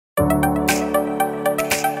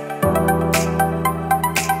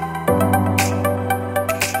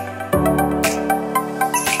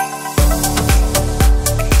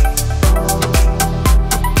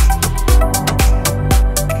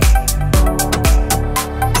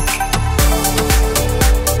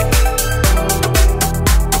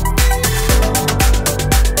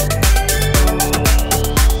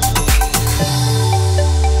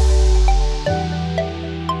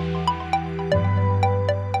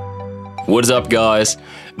What's up, guys?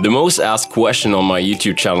 The most asked question on my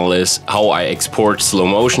YouTube channel is how I export slow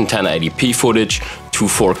motion 1080p footage to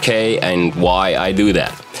 4K and why I do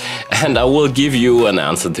that. And I will give you an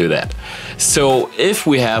answer to that. So if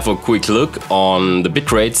we have a quick look on the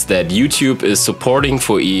bitrates that YouTube is supporting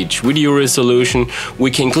for each video resolution,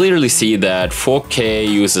 we can clearly see that 4K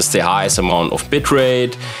uses the highest amount of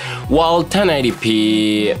bitrate, while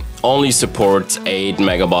 1080p only supports 8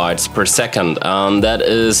 megabytes per second, and that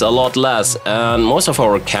is a lot less, and most of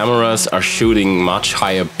our cameras are shooting much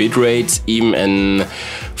higher bit rates even in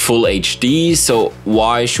full HD, so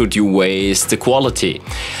why should you waste the quality?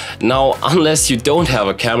 Now, unless you don't have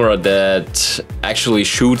a camera that actually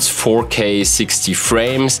shoots 4K 60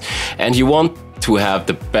 frames and you want to have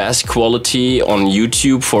the best quality on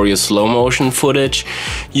YouTube for your slow motion footage,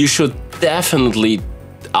 you should definitely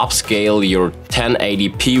upscale your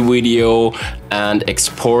 1080p video and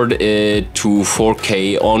export it to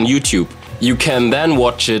 4K on YouTube. You can then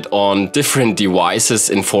watch it on different devices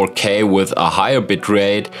in 4K with a higher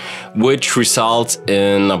bitrate, which results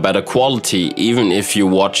in a better quality even if you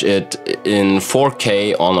watch it in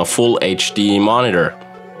 4K on a full HD monitor.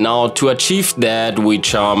 Now, to achieve that, we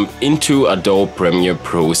jump into Adobe Premiere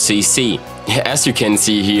Pro CC. As you can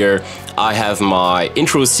see here, I have my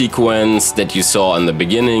intro sequence that you saw in the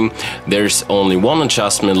beginning. There's only one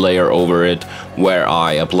adjustment layer over it where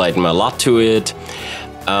I applied my LUT to it.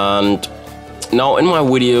 And now in my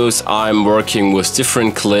videos I'm working with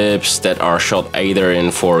different clips that are shot either in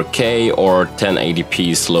 4K or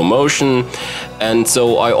 1080p slow motion, and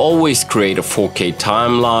so I always create a 4K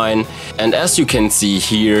timeline, and as you can see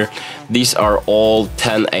here, these are all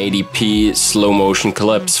 1080p slow motion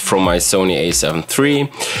clips from my Sony a7 III,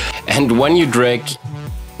 and when you drag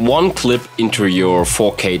one clip into your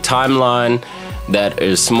 4K timeline that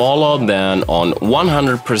is smaller than on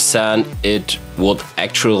 100%, it would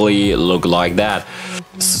actually look like that.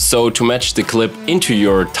 So to match the clip into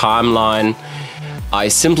your timeline, I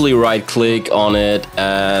simply right click on it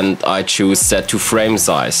and I choose set to frame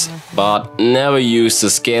size. But never use the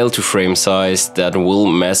scale to frame size, that will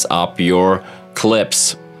mess up your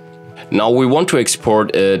clips. Now we want to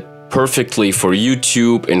export it perfectly for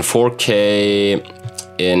YouTube in 4K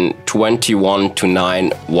in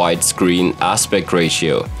 21:9 widescreen aspect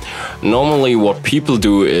ratio. Normally what people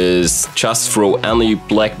do is just throw any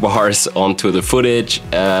black bars onto the footage,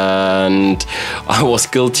 and I was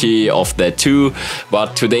guilty of that too,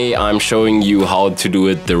 but today I'm showing you how to do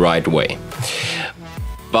it the right way.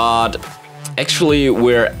 But actually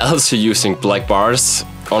we're also using black bars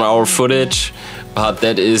on our footage, but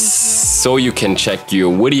that is so you can check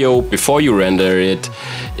your video before you render it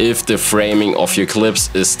if the framing of your clips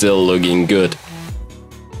is still looking good.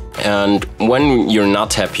 And when you're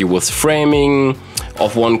not happy with framing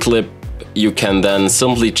of one clip, you can then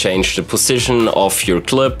simply change the position of your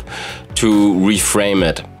clip to reframe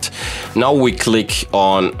it. Now we click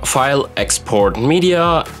on File, Export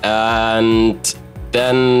Media, and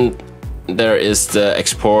then there is the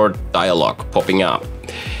export dialog popping up.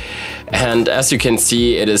 And as you can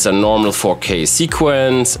see, it is a normal 4K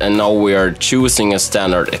sequence, and now we are choosing a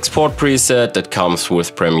standard export preset that comes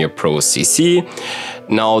with Premiere Pro CC.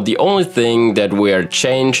 Now the only thing that we are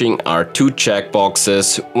changing are two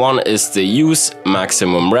checkboxes. One is the use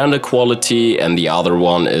maximum render quality and the other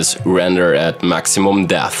one is render at maximum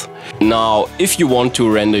depth. Now if you want to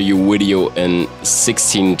render your video in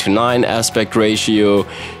 16:9 aspect ratio,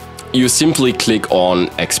 you simply click on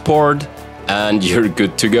export and you're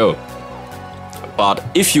good to go. But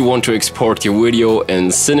if you want to export your video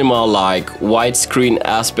in cinema like widescreen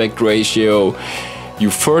aspect ratio,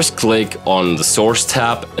 you first click on the source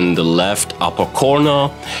tab in the left upper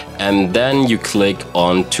corner and then you click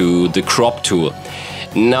onto the crop tool.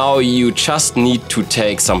 Now you just need to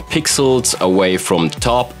take some pixels away from the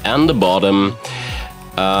top and the bottom,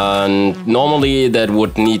 and normally that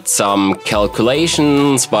would need some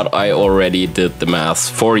calculations, but I already did the math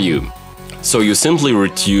for you. So you simply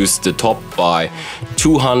reduce the top by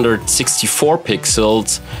 264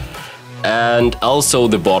 pixels and also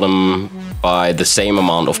the bottom by the same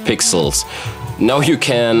amount of pixels. Now you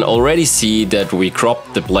can already see that we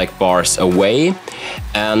cropped the black bars away,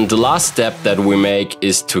 and the last step that we make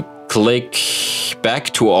is to click back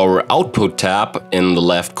to our output tab in the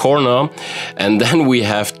left corner, and then we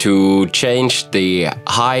have to change the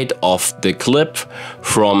height of the clip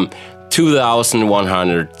from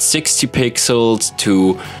 2160 pixels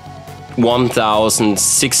to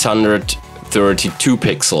 1632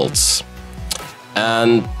 pixels.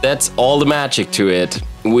 And that's all the magic to it.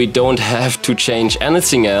 We don't have to change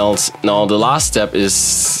anything else. Now the last step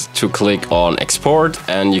is to click on export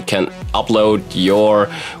and you can upload your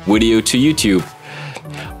video to YouTube.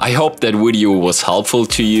 I hope that video was helpful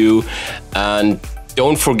to you, and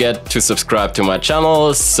don't forget to subscribe to my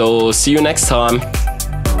channel. So see you next time.